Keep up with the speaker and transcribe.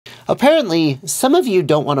Apparently, some of you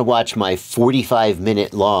don't want to watch my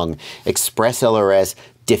 45-minute long ExpressLRS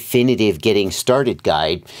definitive getting started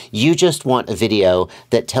guide. You just want a video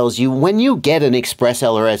that tells you when you get an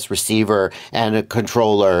ExpressLRS receiver and a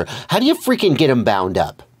controller, how do you freaking get them bound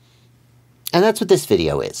up? And that's what this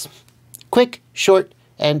video is. Quick, short,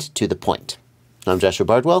 and to the point. I'm Joshua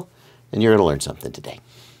Bardwell, and you're going to learn something today.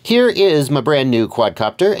 Here is my brand new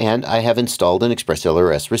quadcopter, and I have installed an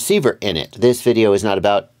ExpressLRS receiver in it. This video is not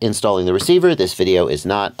about installing the receiver. This video is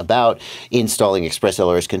not about installing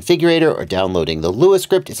ExpressLRS configurator or downloading the Lua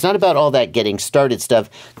script. It's not about all that getting started stuff.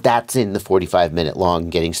 That's in the 45-minute long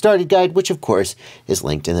getting started guide, which of course is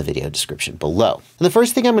linked in the video description below. And the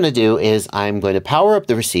first thing I'm going to do is I'm going to power up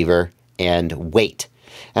the receiver and wait.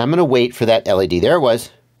 And I'm going to wait for that LED. There it was.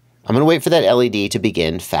 I'm going to wait for that LED to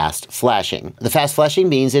begin fast flashing. The fast flashing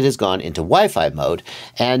means it has gone into Wi-Fi mode,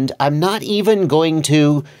 and I'm not even going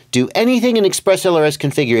to do anything in ExpressLRS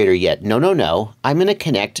configurator yet. No. I'm going to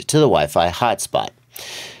connect to the Wi-Fi hotspot.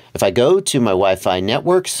 If I go to my Wi-Fi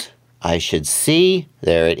networks, I should see,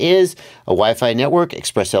 there it is, a Wi-Fi network,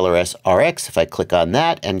 ExpressLRS-RX. If I click on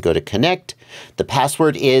that and go to connect, the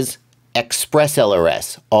password is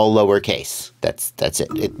ExpressLRS, all lowercase. That's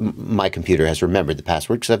it. My computer has remembered the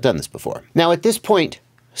password because I've done this before. Now at this point,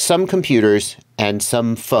 some computers and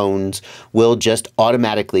some phones will just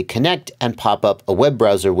automatically connect and pop up a web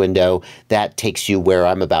browser window that takes you where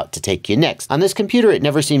I'm about to take you next. On this computer, it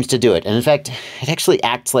never seems to do it. And in fact, it actually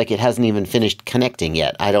acts like it hasn't even finished connecting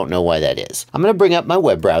yet. I don't know why that is. I'm going to bring up my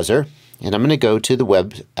web browser and I'm going to go to the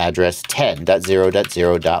web address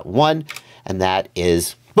 10.0.0.1, and that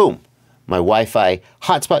is, boom, my Wi-Fi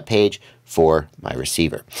hotspot page for my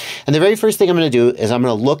receiver. And the very first thing I'm going to do is I'm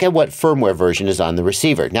going to look at what firmware version is on the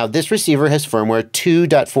receiver. Now this receiver has firmware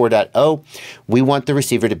 2.4.0. We want the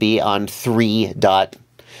receiver to be on 3.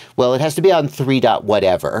 Well, it has to be on 3.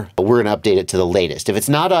 Whatever. We're going to update it to the latest. If it's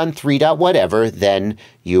not on 3. Whatever, then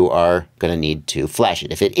you are going to need to flash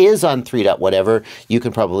it. If it is on 3. Whatever, you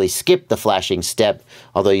can probably skip the flashing step,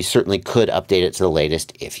 although you certainly could update it to the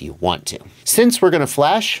latest if you want to. Since we're going to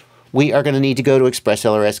flash, we are going to need to go to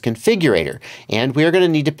ExpressLRS configurator, and we are going to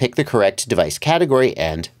need to pick the correct device category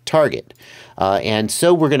and target. And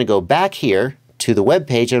so we're going to go back here to the web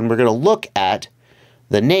page, and we're going to look at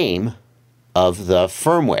the name of the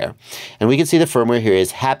firmware. And we can see the firmware here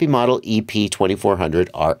is Happy Model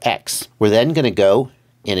EP2400RX. We're then going to go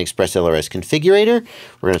in ExpressLRS configurator.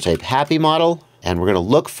 We're going to type Happy Model, and we're going to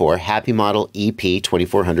look for Happy Model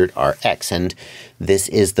EP2400RX. And this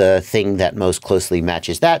is the thing that most closely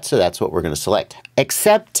matches that, so that's what we're going to select.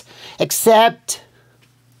 Except,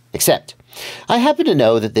 I happen to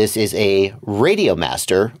know that this is a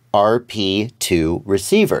Radiomaster RP2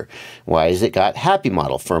 receiver. Why has it got Happy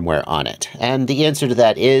Model firmware on it? And the answer to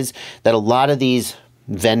that is that a lot of these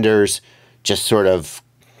vendors just sort of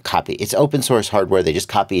copy. It's open source hardware. They just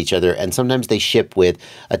copy each other, and sometimes they ship with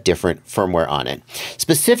a different firmware on it.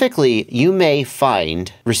 Specifically, you may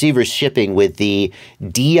find receivers shipping with the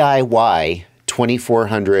DIY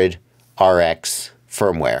 2400RX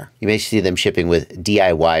firmware. You may see them shipping with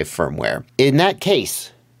DIY firmware. In that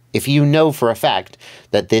case, if you know for a fact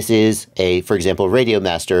that this is a, for example,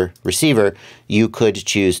 Radiomaster receiver, you could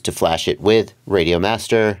choose to flash it with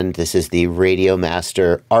Radiomaster. And this is the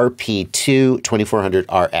Radiomaster RP2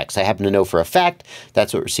 2400RX. I happen to know for a fact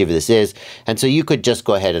that's what receiver this is. And so you could just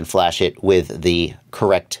go ahead and flash it with the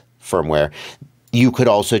correct firmware. You could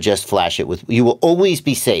also just flash it with, you will always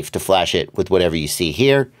be safe to flash it with whatever you see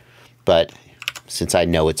here. But since I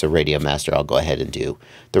know it's a Radiomaster, I'll go ahead and do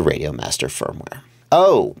the Radiomaster firmware.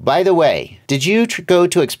 Oh, by the way, did you go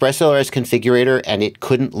to ExpressLRS configurator and it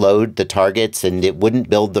couldn't load the targets and it wouldn't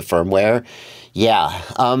build the firmware? Yeah,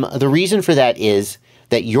 the reason for that is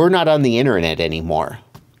that you're not on the internet anymore.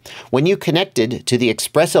 When you connected to the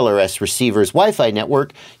ExpressLRS receiver's Wi-Fi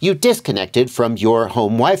network, you disconnected from your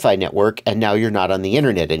home Wi-Fi network, and now you're not on the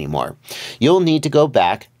internet anymore. You'll need to go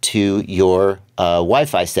back to your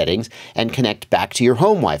Wi-Fi settings and connect back to your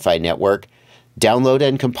home Wi-Fi network, download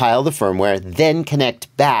and compile the firmware, then connect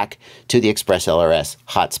back to the ExpressLRS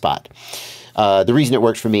hotspot. The reason it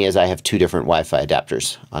works for me is I have 2 different Wi-Fi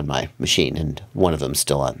adapters on my machine, and one of them's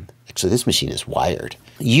still on. Actually, this machine is wired.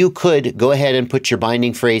 You could go ahead and put your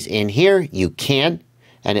binding phrase in here. You can,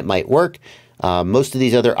 and it might work. Most of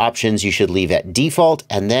these other options you should leave at default,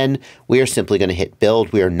 and then we are simply going to hit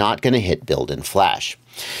build. We are not going to hit build in Flash.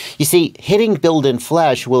 You see, hitting build in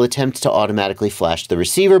Flash will attempt to automatically flash the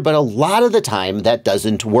receiver, but a lot of the time that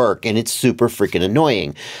doesn't work, and it's super freaking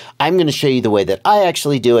annoying. I'm going to show you the way that I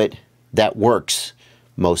actually do it that works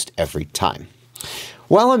most every time.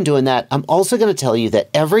 While I'm doing that, I'm also going to tell you that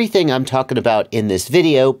everything I'm talking about in this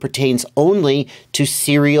video pertains only to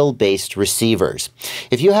serial-based receivers.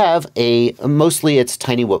 If you have mostly it's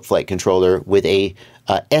tiny whoop flight controller with a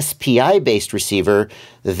SPI-based receiver,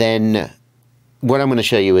 then what I'm going to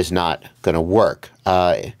show you is not going to work.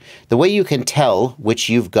 The way you can tell which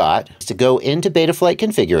you've got is to go into Betaflight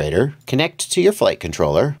Configurator, connect to your flight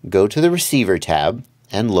controller, go to the Receiver tab,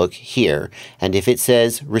 and look here. And if it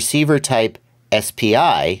says Receiver Type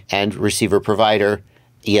SPI and Receiver Provider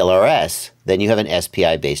ELRS, then you have an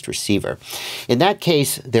SPI-based receiver. In that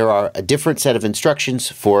case, there are a different set of instructions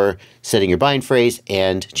for setting your bind phrase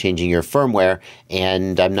and changing your firmware,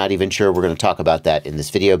 and I'm not even sure we're going to talk about that in this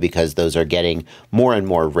video because those are getting more and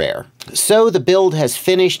more rare. So the build has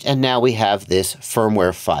finished, and now we have this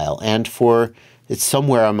firmware file, and it's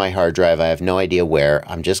somewhere on my hard drive, I have no idea where.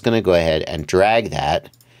 I'm just going to go ahead and drag that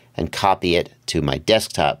and copy it to my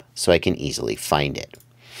desktop so I can easily find it.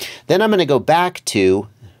 Then I'm going to go back to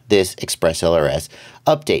this ExpressLRS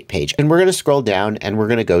update page, and we're going to scroll down and we're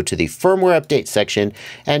going to go to the firmware update section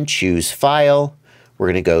and choose File. We're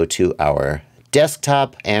going to go to our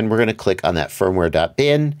desktop and we're going to click on that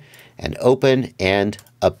firmware.bin and open and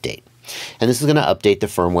update. And this is going to update the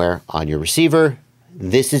firmware on your receiver.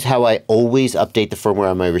 This is how I always update the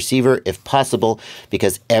firmware on my receiver if possible,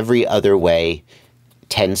 because every other way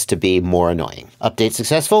tends to be more annoying. Update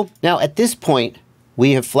successful. Now at this point,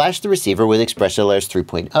 we have flashed the receiver with ExpressLRS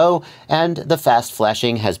 3.0, and the fast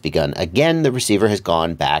flashing has begun. Again, the receiver has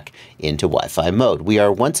gone back into Wi-Fi mode. We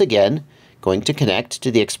are once again going to connect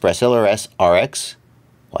to the ExpressLRS RX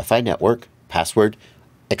Wi-Fi network, password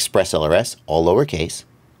ExpressLRS, all lowercase.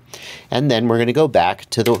 And then we're going to go back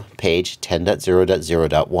to the page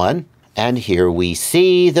 10.0.0.1, and here we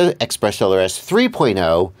see the ExpressLRS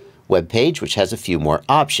 3.0 webpage, which has a few more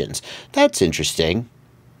options. That's interesting.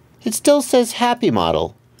 It still says Happy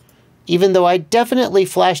Model, even though I definitely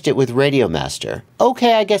flashed it with Radio Master.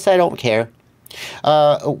 Okay, I guess I don't care.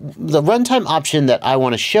 The runtime option that I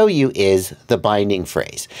want to show you is the binding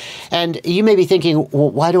phrase. And you may be thinking, well,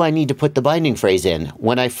 why do I need to put the binding phrase in?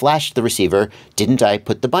 When I flashed the receiver, didn't I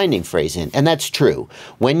put the binding phrase in? And that's true.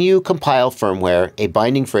 When you compile firmware, a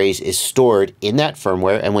binding phrase is stored in that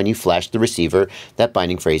firmware, and when you flash the receiver, that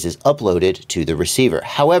binding phrase is uploaded to the receiver.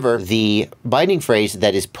 However, the binding phrase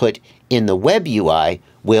that is put in the web UI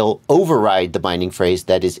will override the binding phrase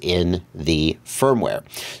that is in the firmware.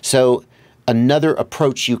 So another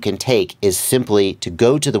approach you can take is simply to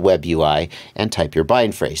go to the web UI and type your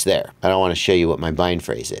bind phrase there. I want to show you what my bind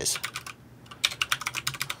phrase is.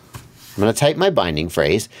 I'm going to type my binding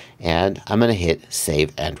phrase and I'm going to hit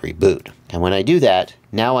save and reboot. And when I do that,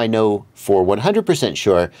 now I know for 100%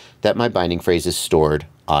 sure that my binding phrase is stored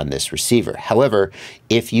on this receiver. However,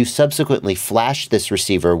 if you subsequently flash this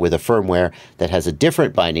receiver with a firmware that has a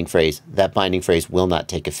different binding phrase, that binding phrase will not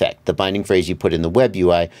take effect. The binding phrase you put in the web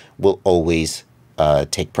UI will always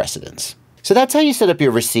take precedence. So that's how you set up your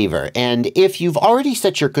receiver. And if you've already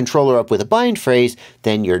set your controller up with a bind phrase,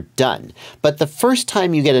 then you're done. But the first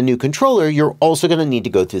time you get a new controller, you're also going to need to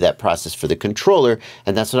go through that process for the controller.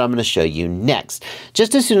 And that's what I'm going to show you next,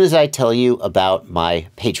 just as soon as I tell you about my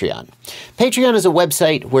Patreon. Patreon is a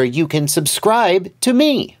website where you can subscribe to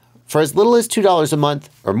me for as little as $2 a month,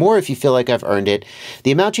 or more if you feel like I've earned it.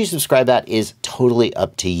 The amount you subscribe at is totally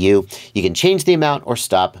up to you. You can change the amount or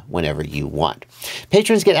stop whenever you want.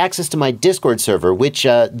 Patrons get access to my Discord server, which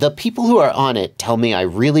the people who are on it tell me I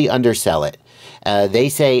really undersell it. They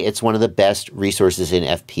say it's one of the best resources in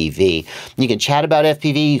FPV. You can chat about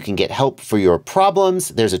FPV, you can get help for your problems,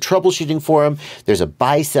 there's a troubleshooting forum, there's a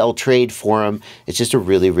buy-sell trade forum. It's just a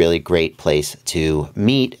really, really great place to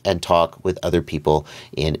meet and talk with other people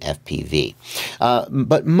in FPV.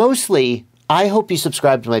 But mostly, I hope you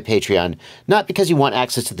subscribe to my Patreon, not because you want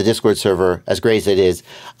access to the Discord server, as great as it is.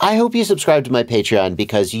 I hope you subscribe to my Patreon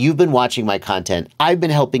because you've been watching my content. I've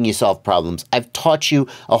been helping you solve problems. I've taught you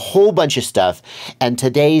a whole bunch of stuff, and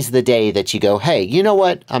today's the day that you go, hey, you know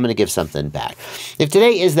what? I'm going to give something back. If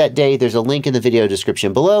today is that day, there's a link in the video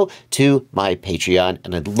description below to my Patreon,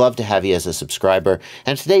 and I'd love to have you as a subscriber.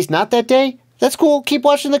 And if today's not that day, that's cool. Keep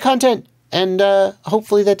watching the content, and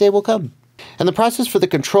hopefully that day will come. And the process for the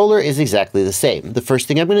controller is exactly the same. The first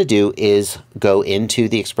thing I'm going to do is go into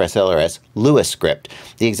the ExpressLRS Lua script.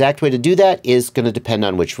 The exact way to do that is going to depend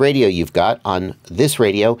on which radio you've got. On this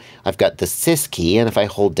radio, I've got the sys key, and if I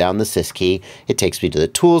hold down the sys key, it takes me to the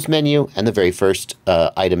tools menu, and the very first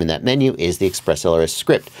item in that menu is the ExpressLRS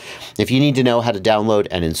script. If you need to know how to download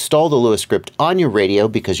and install the Lua script on your radio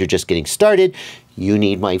because you're just getting started, you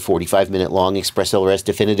need my 45-minute long ExpressLRS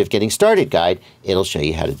Definitive Getting Started guide. It'll show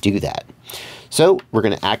you how to do that. So we're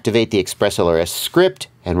going to activate the ExpressLRS script,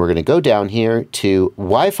 and we're going to go down here to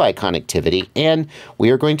Wi-Fi connectivity, and we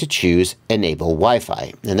are going to choose Enable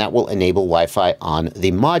Wi-Fi, and that will enable Wi-Fi on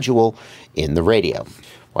the module in the radio.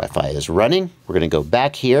 Wi-Fi is running. We're going to go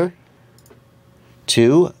back here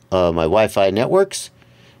to my Wi-Fi networks,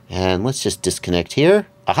 and let's just disconnect here.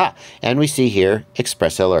 Aha! And we see here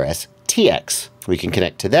ExpressLRS TX. We can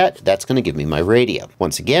connect to that. That's going to give me my radio.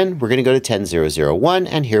 Once again, we're going to go to 10001,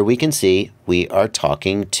 and here we can see we are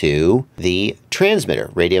talking to the transmitter,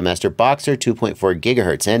 Radio Master Boxer 2.4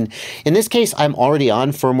 gigahertz. And in this case, I'm already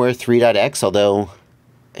on firmware 3.x, although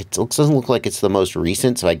it doesn't look like it's the most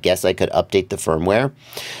recent, so I guess I could update the firmware.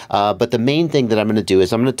 But the main thing that I'm going to do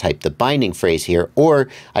is I'm going to type the binding phrase here, or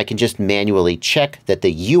I can just manually check that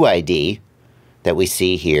the UID that we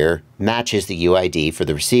see here matches the UID for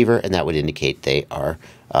the receiver, and that would indicate they are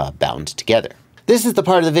bound together. This is the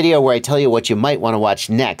part of the video where I tell you what you might want to watch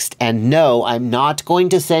next. And no, I'm not going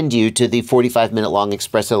to send you to the 45-minute long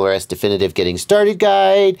ExpressLRS Definitive Getting Started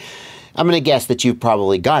Guide. I'm going to guess that you've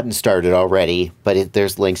probably gotten started already, but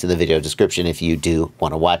there's links in the video description if you do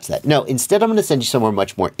want to watch that. No, instead I'm going to send you somewhere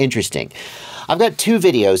much more interesting. I've got two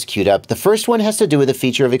videos queued up. The first one has to do with a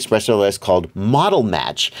feature of ExpressLRS called Model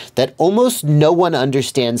Match that almost no one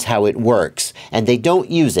understands how it works, and they don't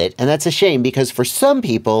use it, and that's a shame because for some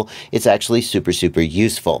people, it's actually super, super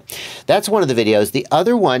useful. That's one of the videos. The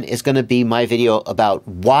other one is going to be my video about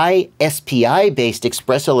why SPI-based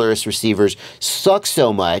ExpressLRS receivers suck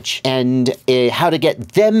so much, and how to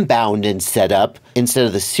get them bound and set up instead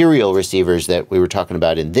of the serial receivers that we were talking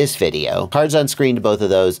about in this video. Cards on screen to both of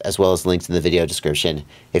those, as well as links in the video description.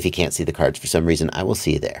 If you can't see the cards for some reason, I will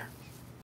see you there.